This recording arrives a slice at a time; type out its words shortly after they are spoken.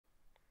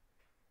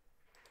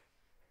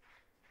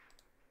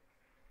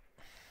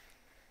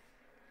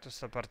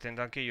Sta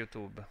partendo anche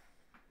YouTube.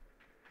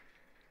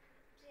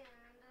 Sì,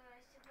 non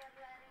dovresti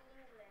parlare in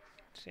inglese.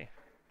 Sì.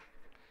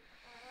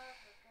 Allora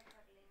perché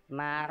parli in inglese?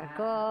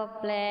 Marco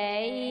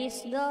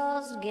plays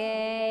those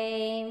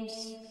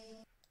games.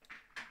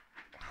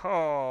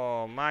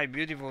 Oh, my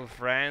beautiful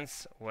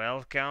friends,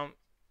 welcome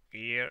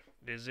here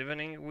this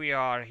evening. We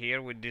are here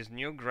with this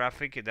new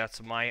graphic. That's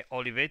my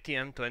Olivetti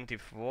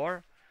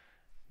M24.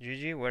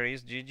 Gigi, where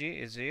is Gigi?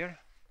 Is here.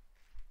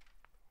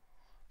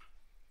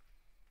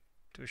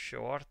 Too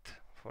short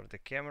for the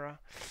camera.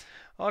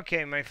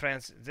 Okay, my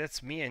friends,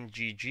 that's me and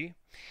Gigi.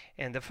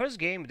 And the first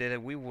game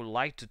that we would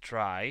like to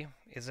try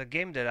is a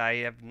game that I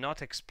have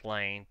not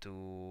explained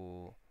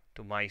to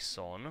my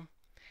son.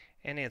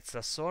 And it's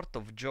a sort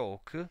of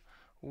joke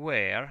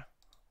where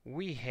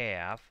we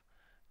have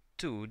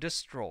to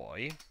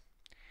destroy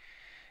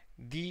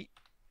the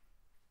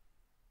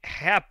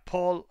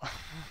Apple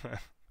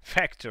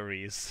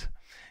factories.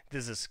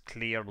 This is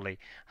clearly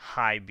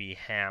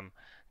IBM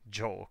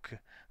joke,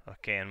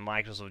 okay, and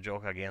Microsoft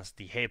joke against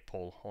the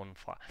Apple own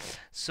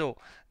so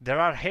there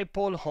are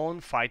Apple own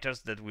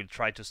fighters that will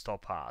try to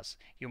stop us.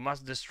 You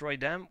must destroy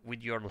them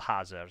with your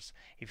lasers.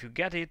 If you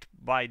get hit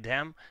by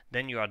them,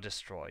 then you are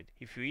destroyed.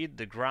 If you hit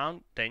the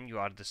ground, then you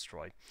are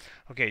destroyed.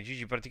 Ok,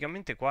 Gigi,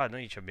 praticamente qua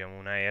noi abbiamo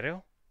un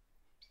aereo,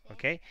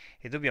 ok,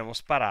 e dobbiamo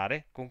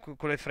sparare con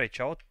le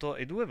frecce 8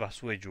 e 2 va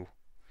su e giù.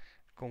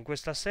 Con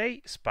questa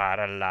 6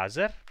 spara il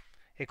laser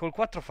e col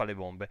 4 fa le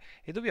bombe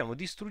e dobbiamo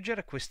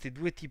distruggere queste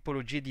due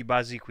tipologie di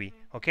basi qui.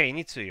 Ok,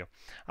 inizio io.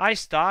 I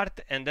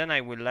start and then I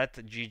will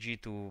let Gigi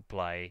to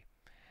play.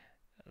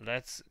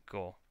 Let's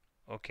go.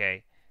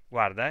 Ok,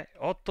 guarda,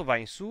 8 va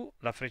in su,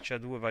 la freccia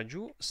 2 va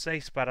giù, 6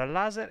 spara il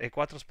laser e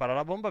 4 spara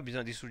la bomba.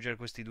 Bisogna distruggere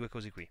questi due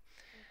cosi qui.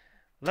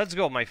 Let's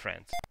go, my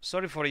friends.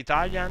 Sorry for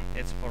Italian,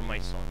 it's for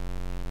my son.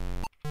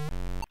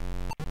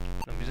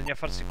 Non bisogna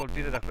farsi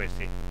colpire da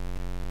questi.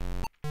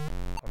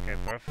 Ok,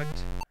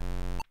 perfect.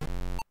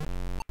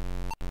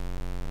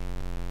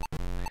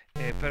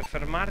 E per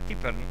fermarti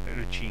per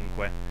il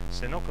 5,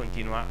 se no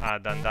continua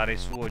ad andare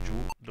su o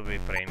giù dove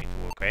premi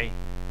tu, ok?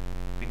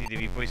 Quindi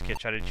devi poi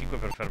schiacciare il 5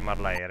 per fermare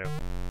l'aereo.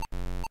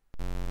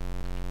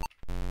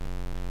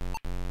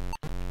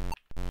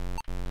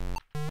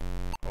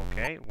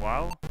 Ok,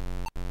 wow.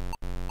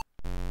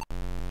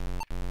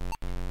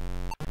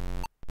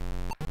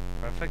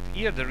 Perfect.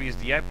 Here there is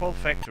the Apple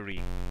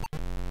factory.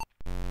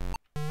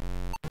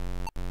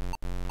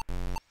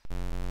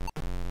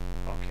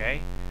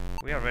 Okay,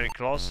 we are very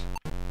close.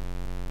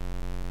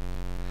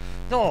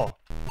 No!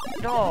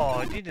 No,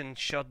 I didn't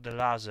shot the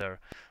laser.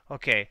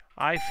 Okay,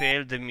 I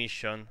failed the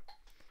mission.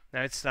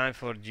 Now it's time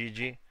for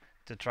Gigi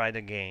to try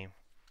the game.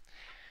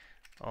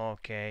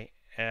 Ok,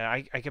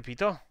 hai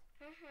capito?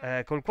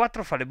 Col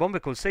 4 fa le bombe,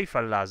 col 6 fa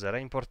il laser, è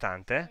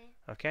importante,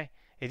 ok?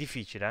 È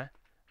difficile, eh?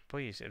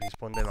 Poi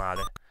risponde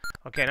male.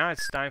 Ok, now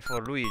it's time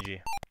for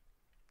Luigi.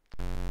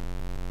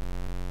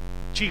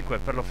 5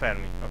 per lo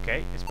fermi, ok?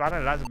 E spara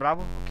il laser,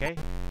 bravo, ok?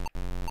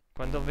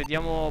 Quando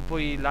vediamo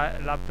poi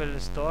l'Apple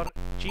Store,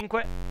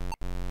 5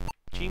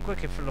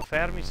 che lo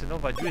fermi, se no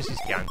va giù e si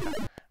schianta.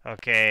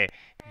 Ok,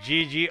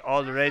 Gigi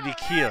already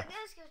kill.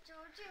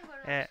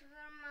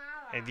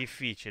 È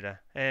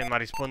difficile, ma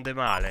risponde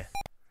male.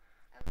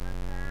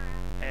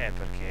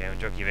 Perché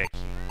giochi vecchi.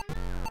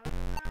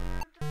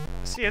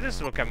 Sì,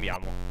 adesso lo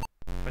cambiamo.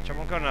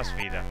 Facciamo ancora una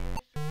sfida.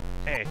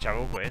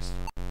 C'avevo questo.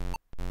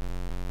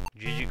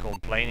 Gigi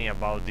complaining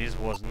about this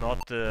was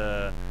not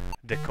the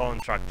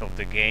contract of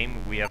the game.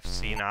 We have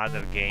seen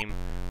other game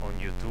on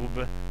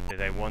YouTube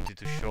that I wanted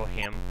to show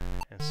him,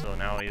 and so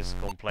now he's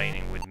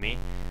complaining with me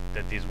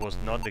that this was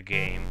not the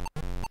game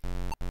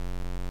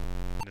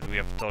that we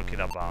have talked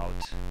about.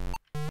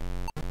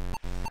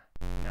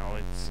 Now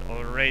it's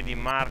already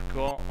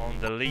Marco on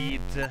the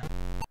lead.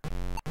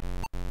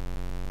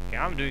 Okay,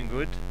 I'm doing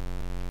good.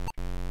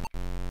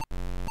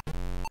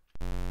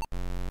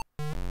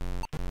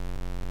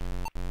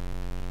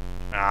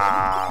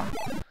 Ah,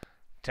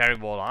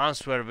 terrible.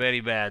 Answer very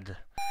bad.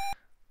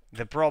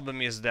 The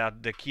problem is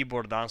that the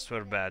keyboard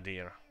answer bad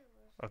here.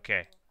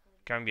 Ok,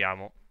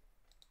 cambiamo.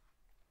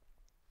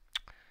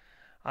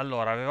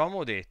 Allora,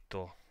 avevamo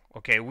detto...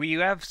 Ok, we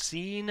have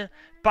seen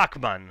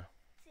Pac-Man.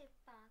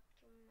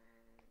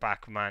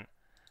 Pac-Man.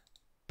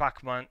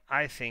 Pac-Man,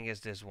 I think is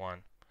this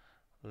one.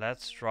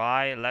 Let's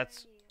try,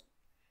 let's...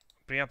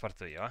 Prima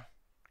parto io,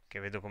 che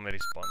vedo come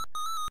risponde.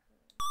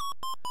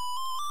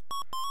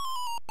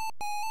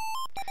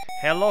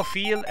 Hello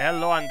Phil,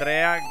 hello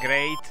Andrea,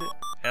 great.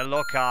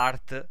 Hello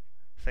Kart,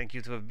 thank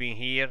you to have been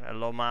here.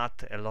 Hello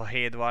Matt, hello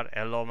Edward,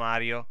 hello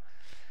Mario.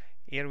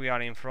 Here we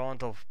are in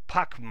front of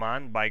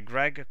Pac-Man by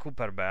Greg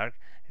Cooperberg.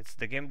 It's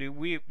the game that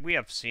we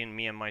have seen,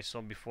 me and my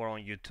son, before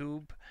on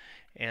YouTube.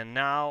 And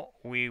now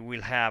we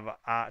will have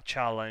a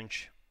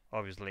challenge.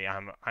 Obviously,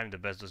 I'm the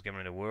best gamer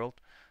in the world.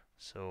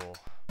 So,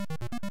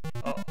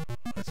 oh,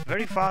 it's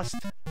very fast.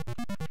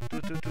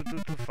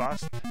 Too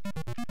fast.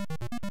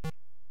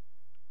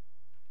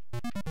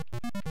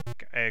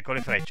 Con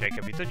le frecce, hai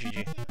capito,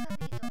 Gigi? Sì,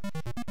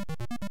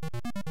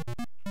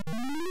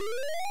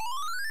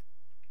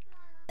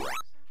 ho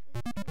capito.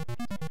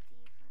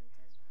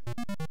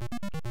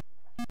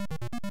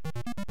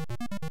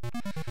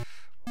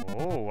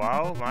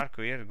 go,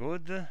 Marco here,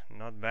 good,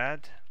 not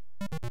bad.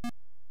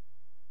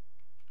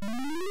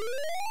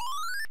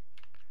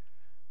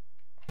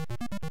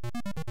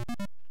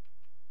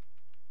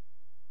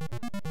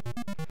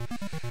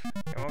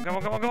 Come on, come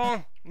on, come on, come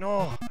on!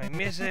 No, I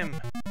miss him.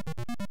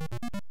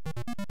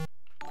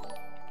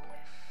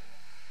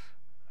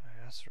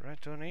 Yes,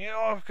 return here.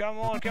 Oh, come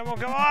on, come on,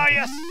 come on!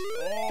 Yes!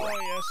 Oh,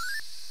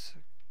 yes!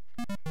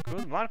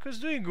 Good, Marco's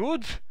doing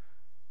good.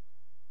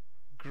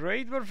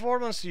 Great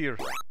performance here.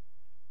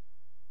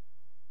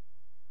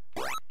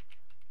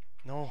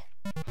 No.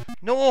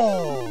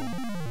 No!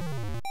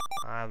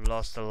 I've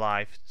lost a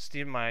life.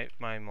 Still my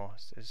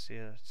mouse. Is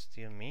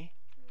still me?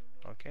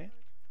 Okay.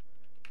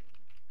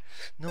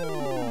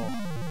 No!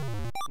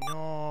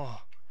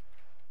 No!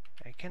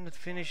 I cannot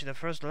finish the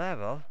first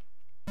level.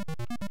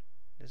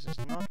 This is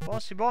not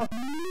possible.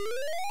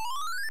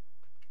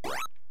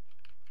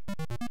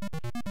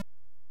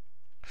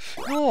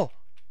 No!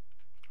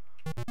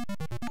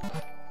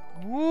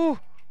 Woo!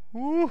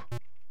 Woo!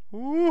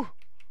 Woo!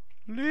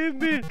 Leave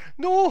me!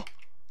 No!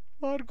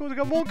 Marco,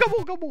 come on, come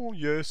on, come on!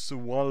 Yes,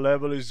 one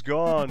level is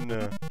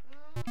gone.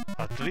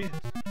 At least...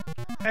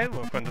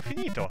 quando ho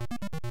finito?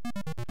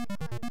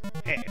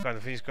 Quando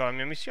finisco la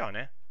mia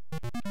missione?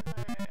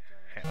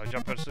 Ho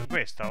già perso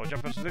questa, ho già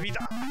perso 2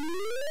 vita.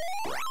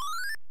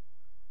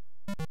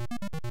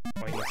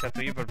 Ho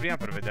iniziato io per prima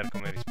per vedere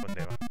come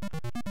rispondeva.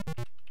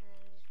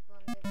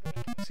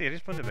 Sì,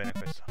 risponde bene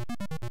questo.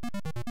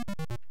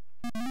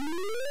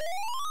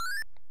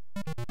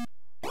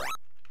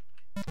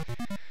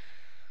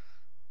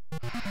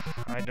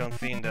 I don't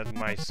think that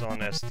my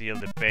son has still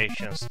the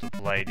patience to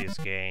play this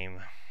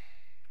game.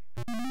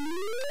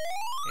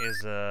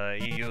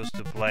 He used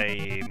to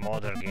play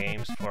modern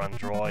games for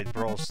Android,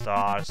 Brawl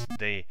Stars.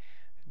 They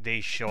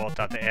shot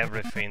at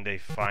everything they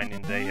find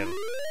in there.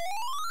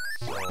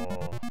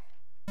 So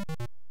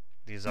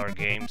these are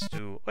games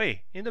to...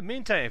 Wait, in the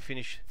meantime I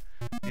finish.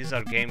 These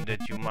are games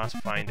that you must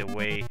find a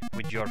way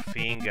with your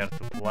finger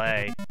to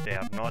play. They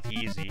are not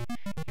easy.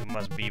 You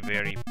must be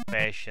very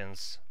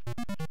patient.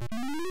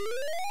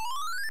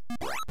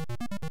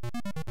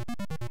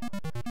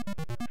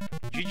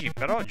 Gigi,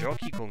 però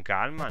giochi con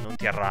calma, non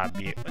ti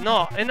arrabbi.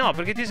 No, no,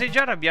 perché ti sei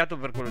già arrabbiato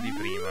per quello di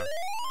prima.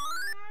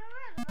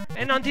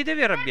 E non ti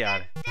devi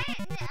arrabbiare.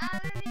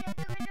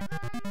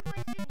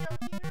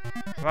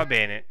 Va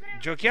bene,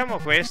 giochiamo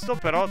questo,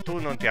 però tu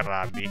non ti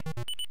arrabbi.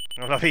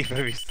 Non l'avevi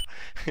previsto.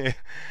 Non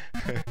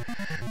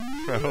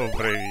l'avevo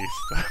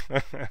previsto.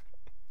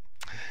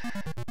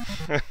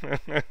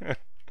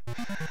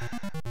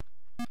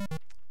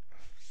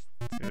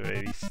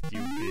 Very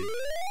stupid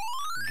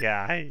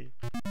guy.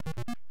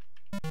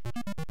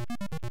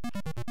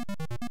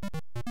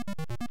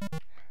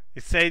 He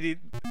said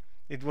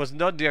it was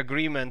not the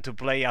agreement to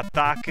play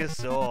attack,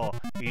 so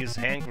he's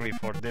angry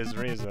for this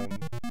reason.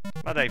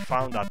 But I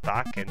found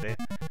attack and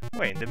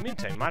wait, in the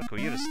meantime, Marco,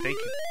 you just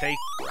take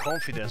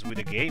confidence with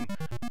the game.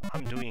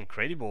 I'm doing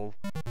incredible.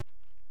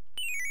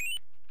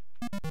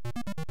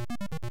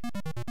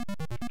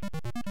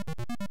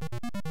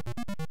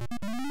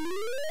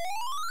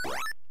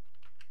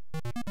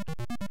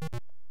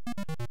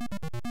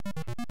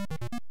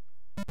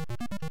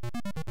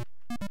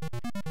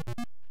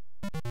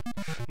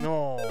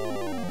 No,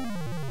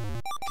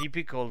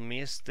 typical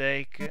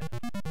mistake.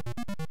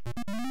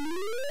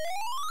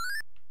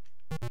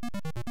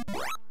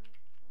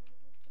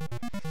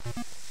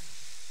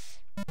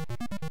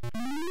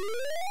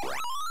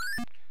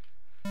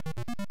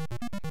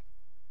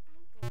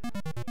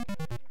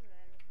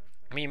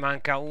 Mi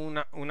manca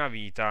una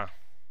vita.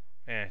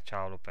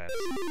 Ciao, l'ho persa.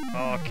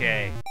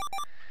 Ok.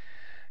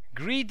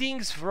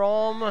 Greetings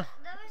from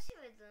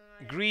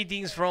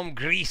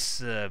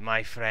Greece,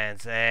 my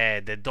friends.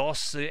 The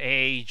DOS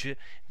age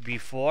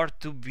before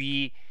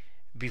the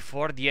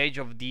age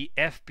of the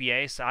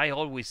FPS. I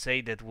always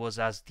say that was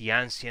as the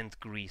ancient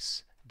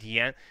Greece,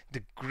 the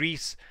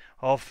Greece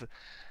of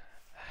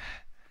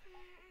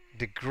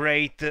the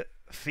great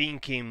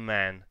thinking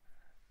man.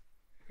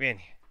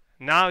 Vieni.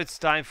 Now it's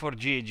time for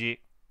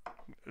Gigi.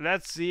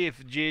 Let's see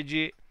if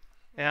Gigi...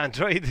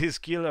 Android is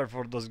killer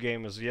for those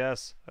games.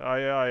 Yes, I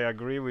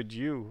agree with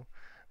you.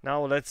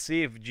 Now let's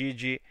see if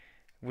Gigi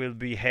will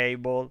be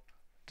able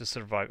to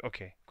survive.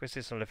 Ok,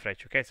 queste sono le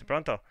frecce. Ok, sei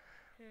pronto?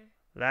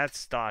 Let's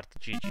start,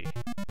 Gigi.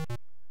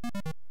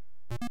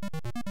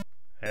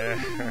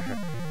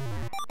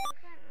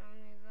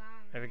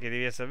 Perché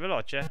devi essere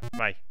veloce?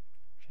 Vai,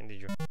 scendi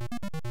giù.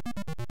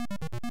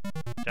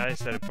 Già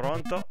essere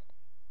pronto.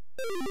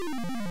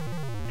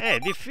 È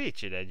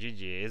difficile,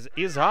 Gigi.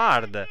 Is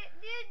hard.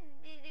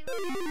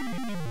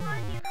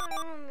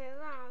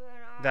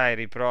 Dai,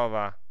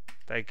 riprova.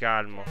 Stai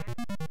calmo.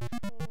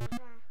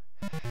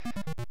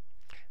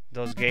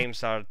 Those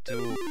games are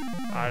too...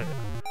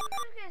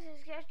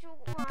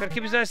 Perché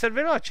bisogna essere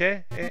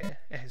veloce?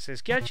 Se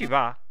schiacci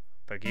va.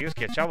 Perché io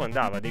schiacciavo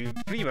andava.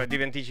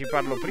 Devi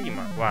anticiparlo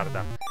prima.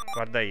 Guarda.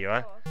 Guarda io,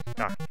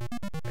 Ah.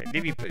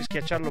 Devi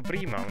schiacciarlo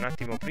prima, un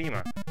attimo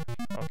prima.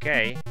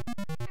 Ok?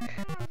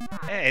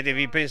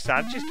 Devi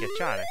pensarci e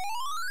schiacciare.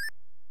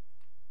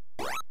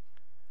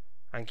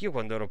 Anch'io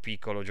quando ero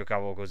piccolo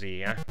giocavo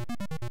così, eh.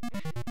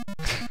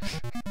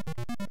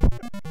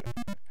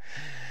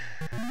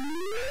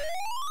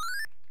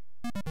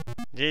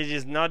 Gigi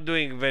is not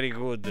doing very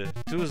good.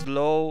 Too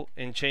slow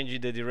in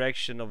changing the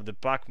direction of the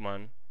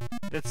Pac-Man.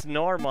 That's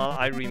normal.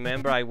 I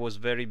remember I was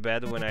very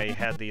bad when I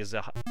had this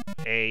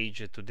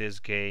age to this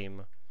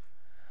game.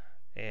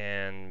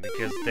 And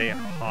because they are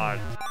hard.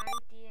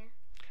 Avanti.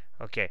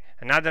 Okay,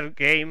 another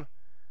game.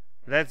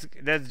 That's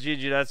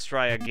Gigi, let's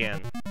try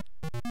again.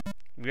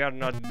 We are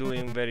not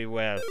doing very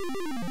well.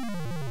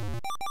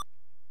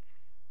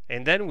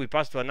 And then we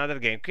pass to another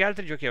game. Che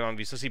altri giochi avevamo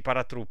visto? Sì,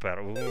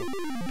 Paratrooper.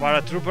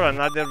 Paratrooper,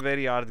 another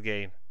very hard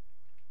game.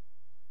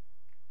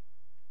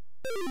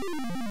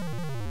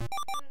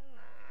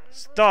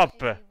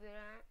 Stop!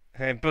 Impossibile.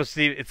 È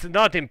impossibile. It's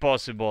not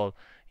impossible.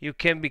 You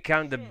can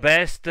become the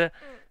best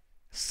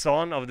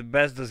son of the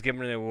best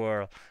gamer in the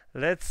world.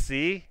 Let's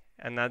see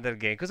another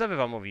game. Cosa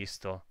avevamo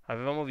visto?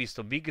 Avevamo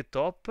visto Big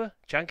Top.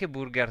 C'è anche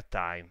Burger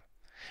Time.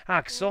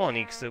 Ah,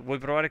 Xonix. Vuoi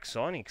provare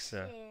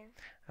Xonix? Sì.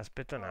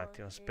 Aspetta un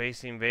attimo. Oggi.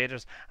 Space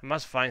Invaders. I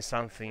must find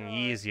something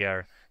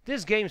easier.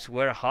 These games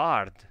were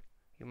hard.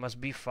 You must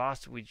be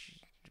fast with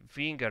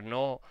finger,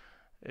 no?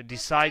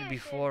 Decide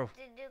before.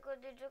 Ti dico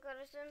di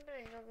giocare sempre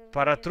ai giochi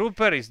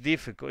Paratrooper is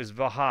difficult, is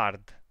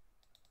hard.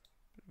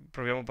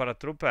 Proviamo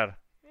Paratrooper?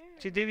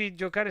 Ci devi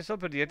giocare solo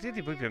per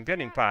divertirti, poi pian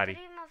piano impari.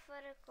 Prima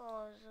fare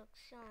cosa?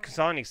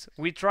 Xonix.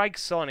 We try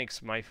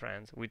Xonix, my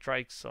friends. We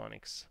try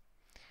Xonix.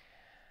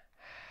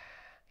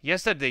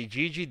 Yesterday,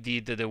 Gigi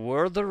did the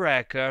world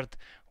record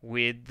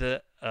with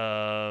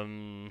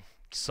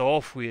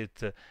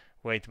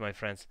wait, my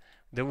friends,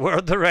 the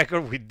world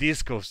record with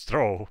disco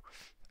straw.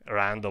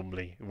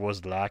 Randomly, it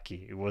was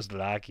lucky. It was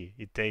lucky.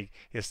 He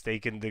has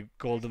taken the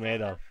gold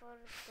medal.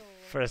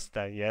 First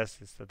time,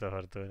 yes, è stata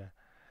fortuna.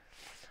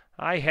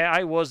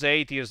 I was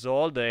 8 years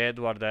old,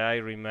 Edward. I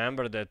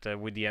remember that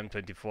with the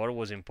M24 it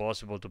was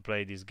impossible to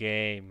play this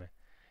game.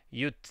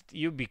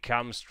 You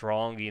become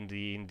strong in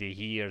the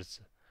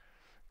years.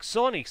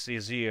 Xonix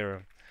is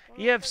here.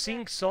 You have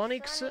seen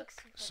Xonix?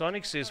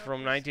 Xonix is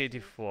from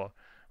 1984.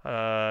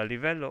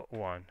 Livello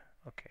 1.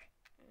 Ok.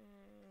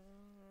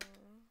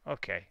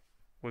 Ok.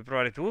 Vuoi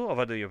provare tu o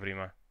vado io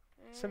prima?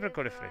 Sempre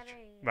con le frecce.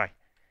 Vai.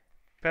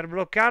 Per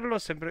bloccarlo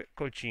sempre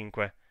col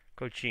 5.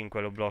 Col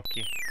 5 lo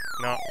blocchi.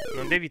 No,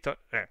 non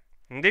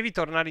devi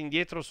tornare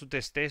indietro su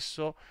te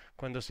stesso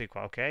quando sei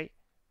qua, ok?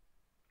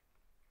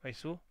 Vai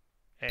su. No,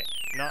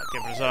 ti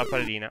ha preso la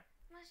pallina.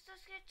 Ma sto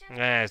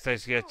schiacciando. Stai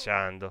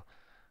schiacciando.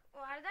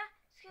 Guarda,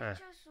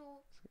 schiaccio su.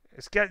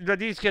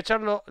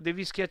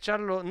 Devi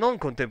schiacciarlo non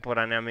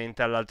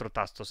contemporaneamente all'altro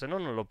tasto, se no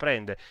non lo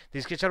prende.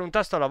 Devi schiacciare un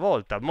tasto alla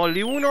volta.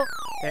 Molli uno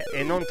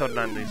e non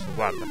tornando in su.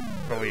 Guarda,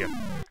 provo io.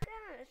 Perché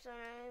me ne sono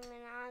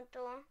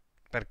eliminato?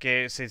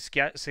 Perché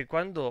se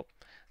quando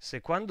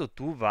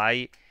tu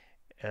vai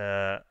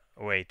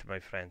wait, my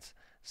friends.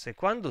 Se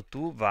quando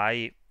tu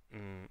vai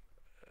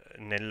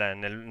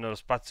nello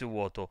spazio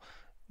vuoto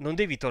non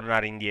devi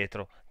tornare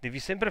indietro, devi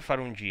sempre fare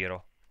un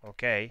giro,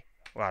 ok?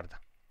 Guarda.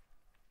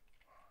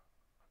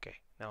 Ok,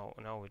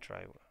 now we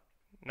try.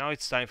 Now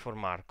it's time for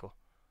Marco.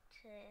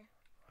 Sì.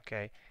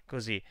 Ok?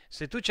 Così,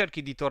 se tu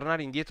cerchi di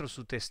tornare indietro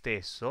su te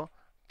stesso,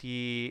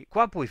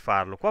 qua puoi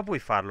farlo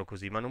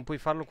così, ma non puoi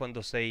farlo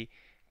quando sei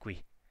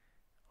qui.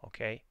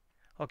 Ok?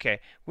 Ok,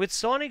 with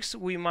Sonics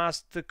we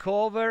must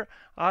cover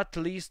at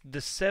least the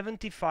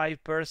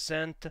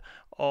 75%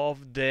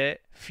 of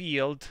the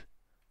field.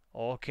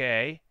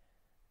 Okay,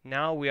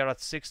 now we are at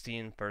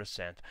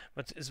 16%,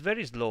 but it's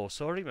very slow.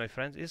 Sorry, my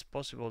friends, it's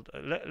possible.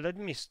 Let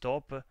me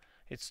stop.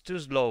 It's too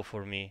slow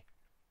for me.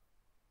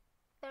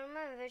 Per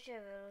me invece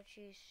è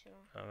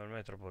velocissimo. No, per me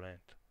è troppo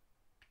lento.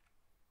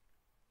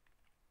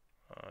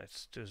 Oh,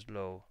 it's too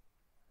slow.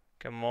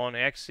 Come on,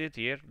 exit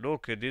here.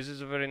 Look, this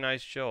is a very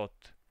nice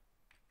shot.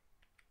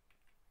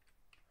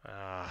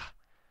 Ah.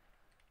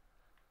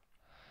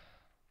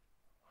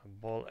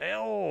 Ball.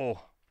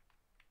 Oh!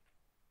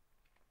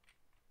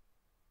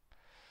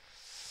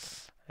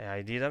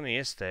 I did a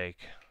mistake.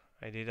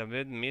 I did a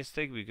bad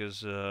mistake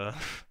because... Ti ho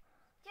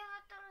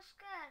fatto lo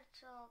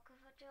scherzo che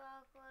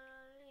faceva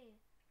quello lì.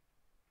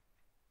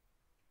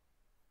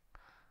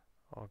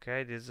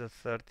 Okay, this is a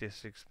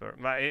 36%.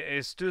 But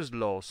it's too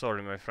slow.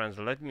 Sorry, my friends.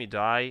 Let me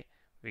die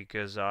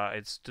because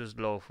it's too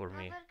slow for Ma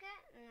me. perché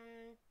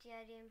non ti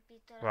ha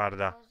riempito la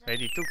Guarda, cosa?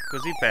 vedi tu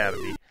così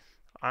perdi.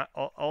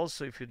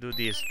 Also if you do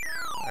this.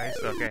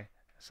 Ok,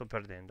 sto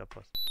perdendo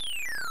apposta.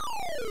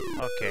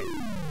 Ok.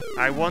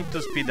 I want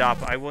to speed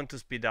up. I want to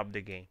speed up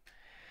the game.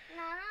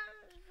 No,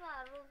 non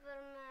farlo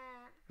per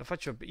me. Lo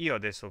faccio io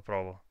adesso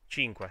provo.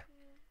 5.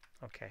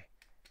 Ok.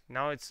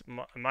 Now it's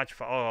much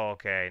fun. Oh,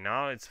 ok.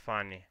 Now it's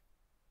funny.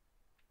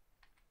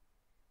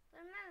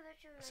 Per me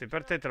invece Sì,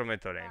 per te te lo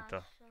metto basso.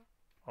 lento.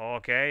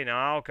 Okay,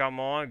 now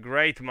come on.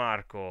 Great,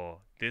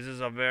 Marco. This is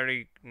a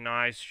very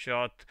nice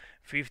shot.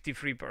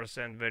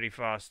 53%, very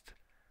fast.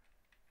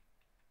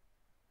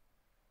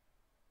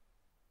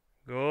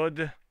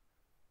 Good.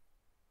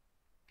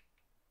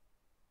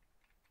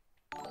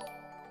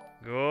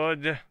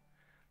 Good.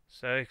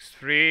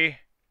 6-3.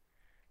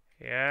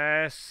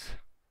 Yes.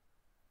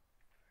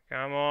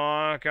 Come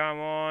on, come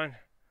on.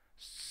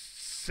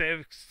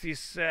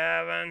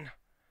 67.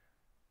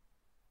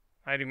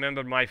 I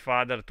remember my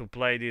father to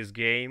play this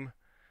game,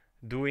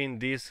 doing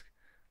this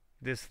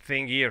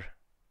thing here.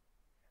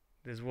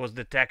 This was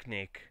the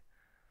technique.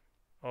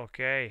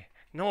 Okay.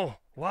 No.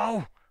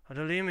 Wow. At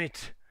the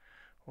limit.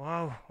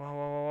 Wow. Wow.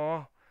 Wow. Wow.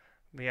 Wow.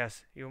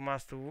 Yes. You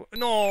must.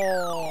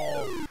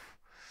 No.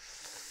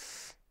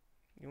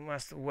 You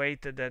must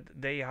wait that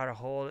they are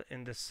all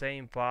in the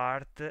same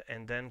part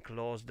and then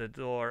close the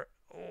door.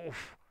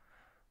 Oof.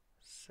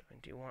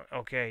 71.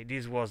 Okay,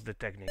 this was the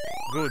technique.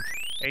 Good.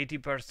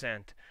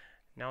 80%.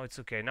 Now it's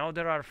okay. Now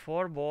there are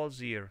 4 balls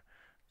here.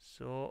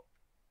 So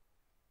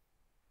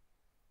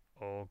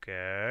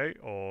okay,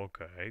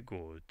 okay,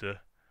 good.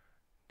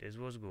 This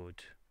was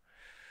good.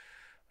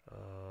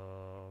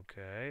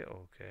 Okay,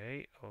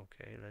 okay,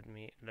 okay. Let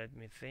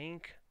me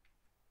think.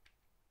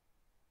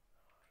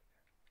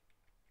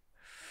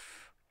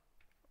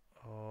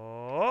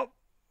 Oh,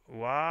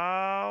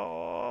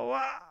 wow,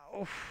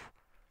 wow.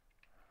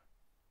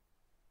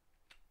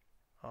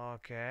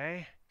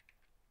 Okay.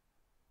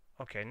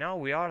 Okay, now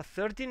we are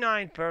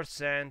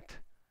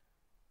 39%.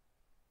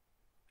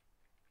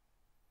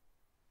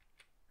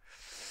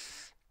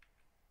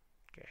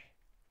 Okay.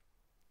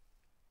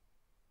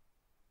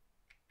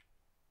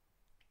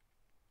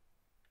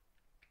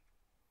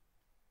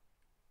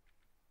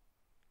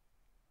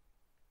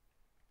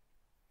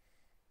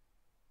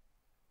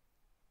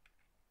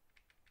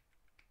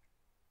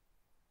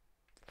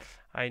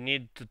 I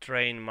need to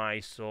train my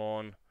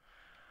son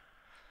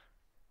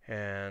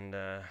and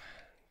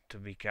to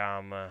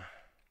become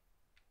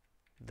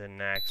the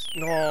next.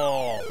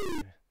 No!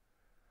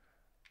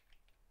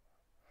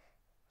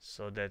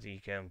 So that he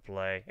can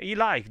play. He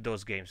like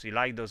those games. He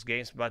like those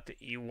games, but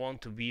he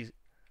want to be.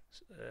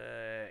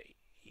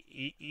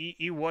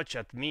 He watch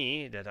at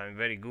me that I'm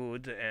very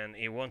good, and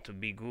he want to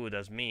be good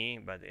as me,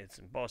 but it's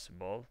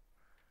impossible.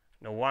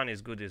 No one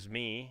is good as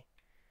me,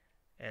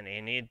 and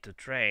he need to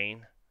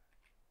train.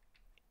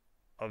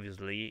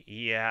 Obviously,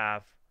 he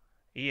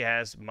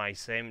has my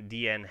same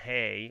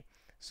DNA,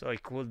 so he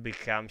could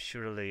become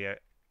surely a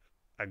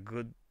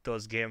good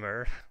DOS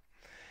gamer.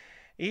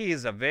 He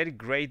is a very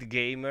great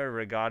gamer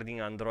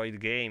regarding Android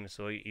games,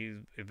 so he's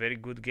a very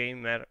good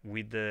gamer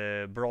with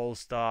Brawl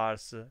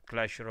Stars,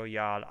 Clash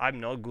Royale. I'm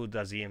not good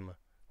as him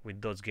with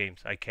those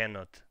games. I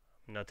cannot,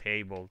 not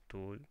able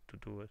to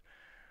do it.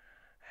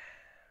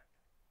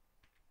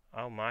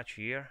 How much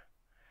here?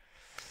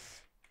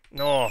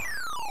 No.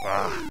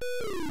 Ah.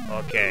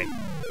 Ok.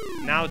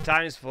 Now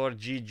times for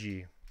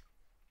Gigi.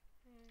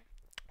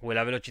 Vuoi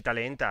la velocità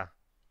lenta?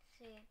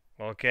 Sì.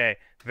 Ok.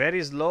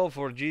 Very slow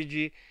for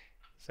Gigi.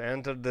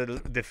 Enter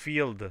the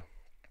field.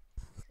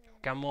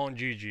 Come on,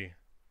 Gigi.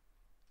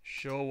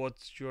 Show what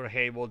you're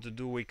able to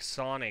do with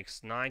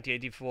Sonics.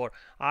 1984.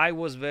 I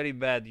was very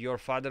bad. Your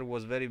father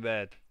was very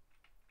bad.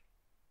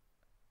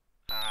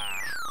 Ah.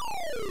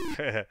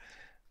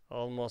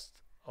 almost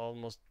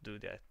do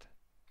that.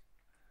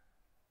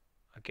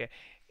 Okay.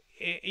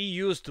 He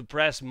used to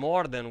press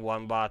more than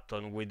one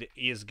button with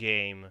his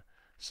game,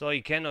 so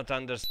he cannot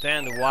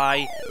understand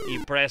why he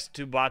pressed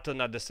 2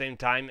 buttons at the same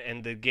time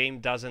and the game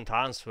doesn't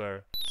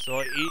answer.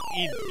 So he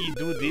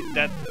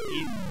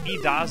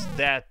does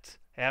that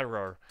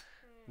error.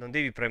 Non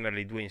devi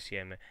premerli 2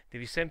 insieme,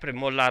 devi sempre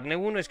mollarne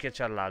uno e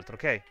schiacciare l'altro,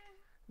 ok?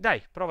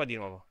 Dai, prova di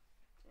nuovo.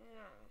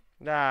 No.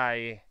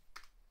 Dai.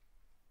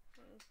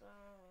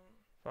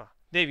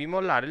 Devi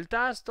mollare il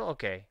tasto,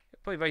 ok.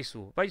 Poi vai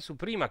su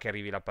prima che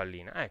arrivi la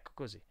pallina. Ecco,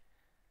 così.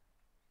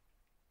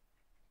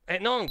 E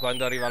non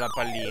quando arriva la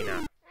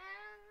pallina.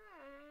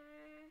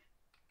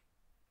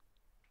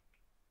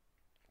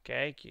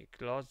 Ok,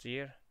 close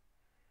here.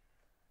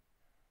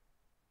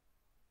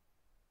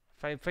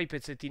 Fai i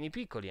pezzettini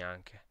piccoli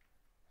anche.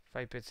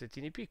 Fai i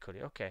pezzettini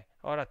piccoli, ok.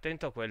 Ora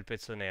attento a quel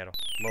pezzo nero.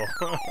 Boh.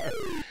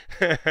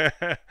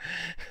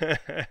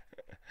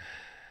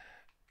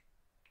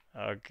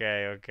 Ok,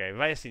 ok.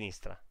 Vai a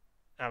sinistra.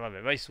 Ah,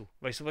 vabbè, vai su.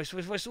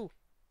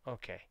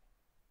 Ok.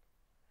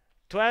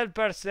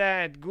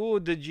 12%.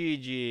 Good,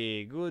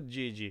 Gigi. Good,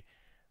 Gigi.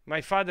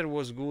 My father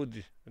was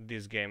good at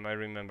this game, I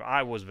remember.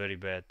 I was very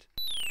bad.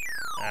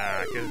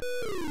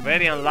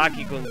 Very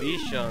unlucky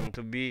condition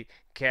to be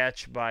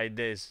catch by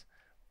this.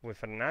 Vuoi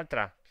fare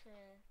un'altra? Sì.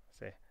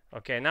 Sì.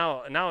 Ok,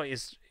 now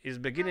is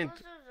beginning No,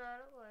 posso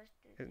usare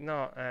questi.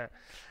 no,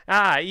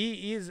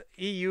 he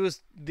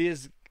used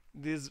these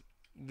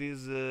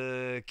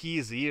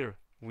keys here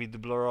with the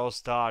Blur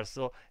Star,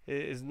 so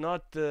it's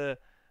not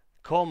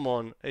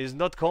common, it's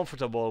not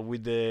comfortable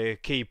with the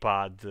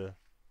keypad.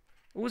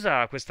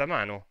 Usa questa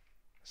mano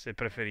se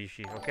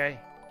preferisci, ok?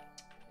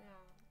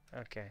 No,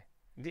 Ok.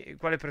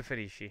 Quale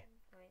preferisci?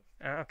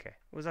 questo. Ah, ok.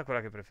 Usa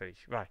quella che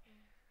preferisci, vai.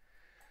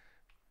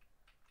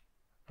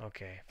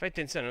 Ok, fai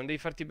attenzione, non devi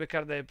farti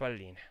beccare dalle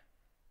palline.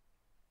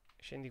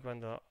 Scendi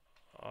quando...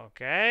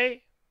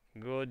 Ok.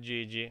 Good,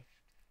 Gigi.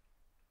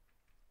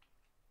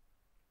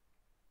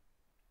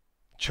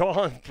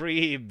 John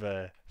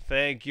Prib,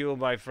 thank you,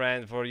 my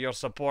friend, for your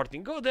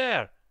supporting. Go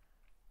there.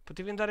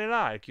 Potevi andare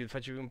là e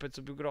facevi un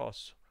pezzo più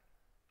grosso.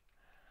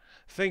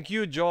 Thank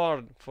you,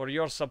 Jordan, for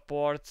your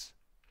support.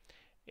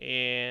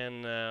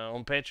 And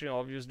on Patreon,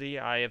 obviously,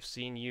 I have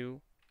seen you.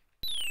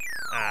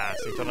 Ah,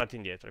 sei tornato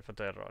indietro, hai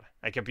fatto l'errore.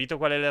 Hai capito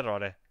qual è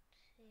l'errore?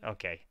 Sì.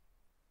 Ok.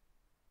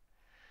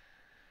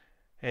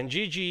 And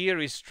Gigi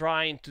here is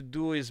trying to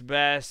do his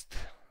best.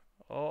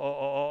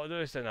 Oh,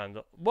 dove stai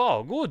andando?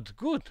 Wow, good,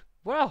 good.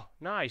 Wow,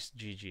 nice,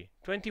 Gigi.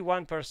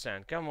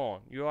 21%. Come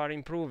on, you are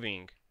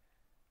improving.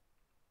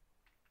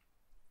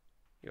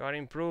 You are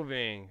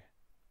improving.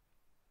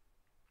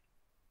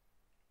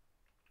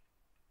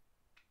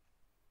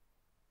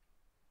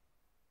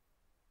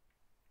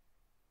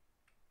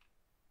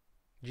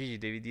 Gigi,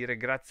 devi dire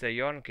grazie a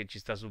Jorn che ci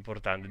sta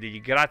supportando.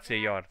 Digli grazie,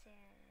 Jorn.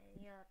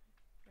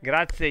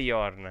 Grazie,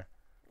 Jorn.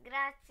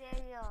 Grazie,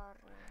 Jorn.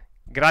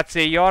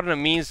 Grazie, Jorn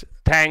means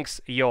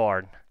thanks,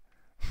 Jorn.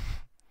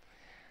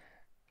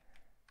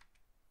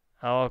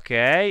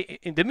 Okay.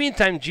 In the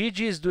meantime,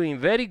 Gigi is doing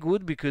very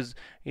good because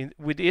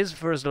with his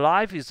first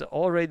life is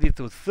already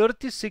to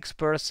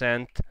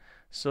 36%.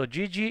 So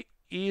Gigi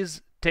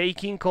is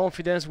taking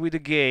confidence with the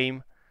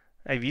game.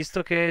 Hai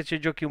visto che ci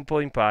giochi un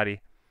po'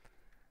 impari.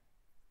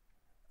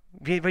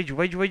 Vai giù,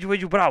 vai giù, vai giù, vai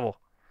giù,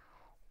 bravo.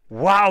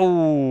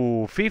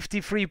 Wow,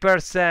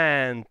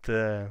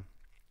 53%.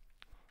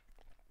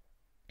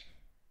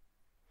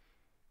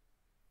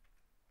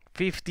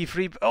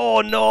 53.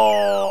 Oh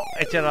no!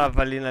 E c'era la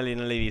pallina lì,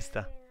 non l'hai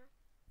vista.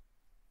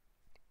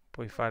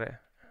 Puoi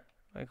fare.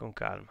 Vai con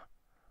calma.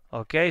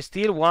 Ok,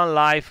 still one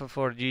life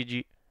for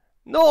Gigi.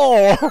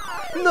 No!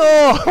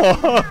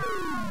 No!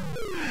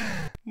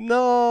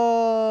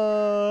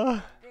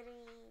 No!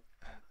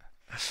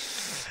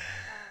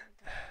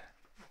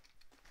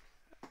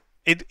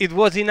 It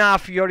was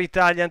enough your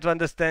Italian to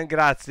understand.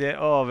 Grazie.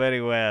 Oh, very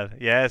well.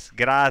 Yes,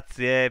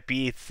 grazie.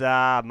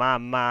 Pizza,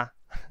 mamma.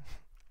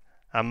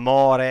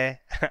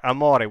 Amore.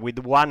 Amore with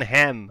one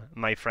ham,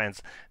 my friends.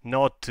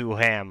 Not two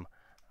ham.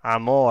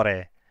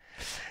 Amore.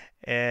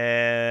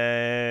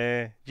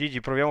 Gigi,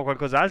 proviamo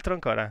qualcos'altro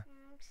ancora?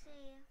 Sì.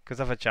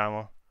 Cosa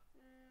facciamo?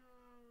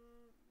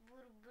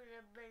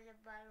 Burbule belle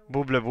balloon.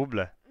 Buble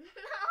buble. No,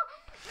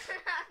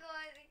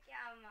 come si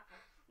chiama?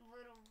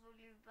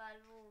 Burbuli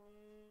balloon.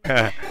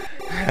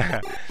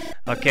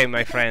 Okay,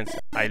 my friends,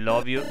 I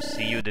love you.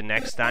 See you the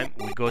next time.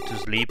 We go to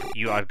sleep.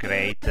 You are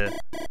great.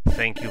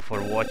 Thank you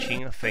for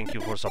watching. Thank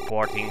you for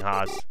supporting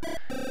us.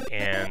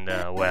 And,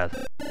 well,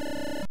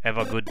 have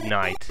a good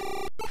night.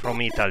 From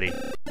Italy.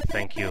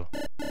 Thank you.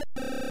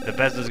 The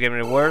best DOS gamer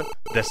in the world.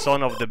 The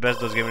son of the best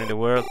DOS gamer in the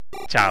world.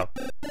 Ciao.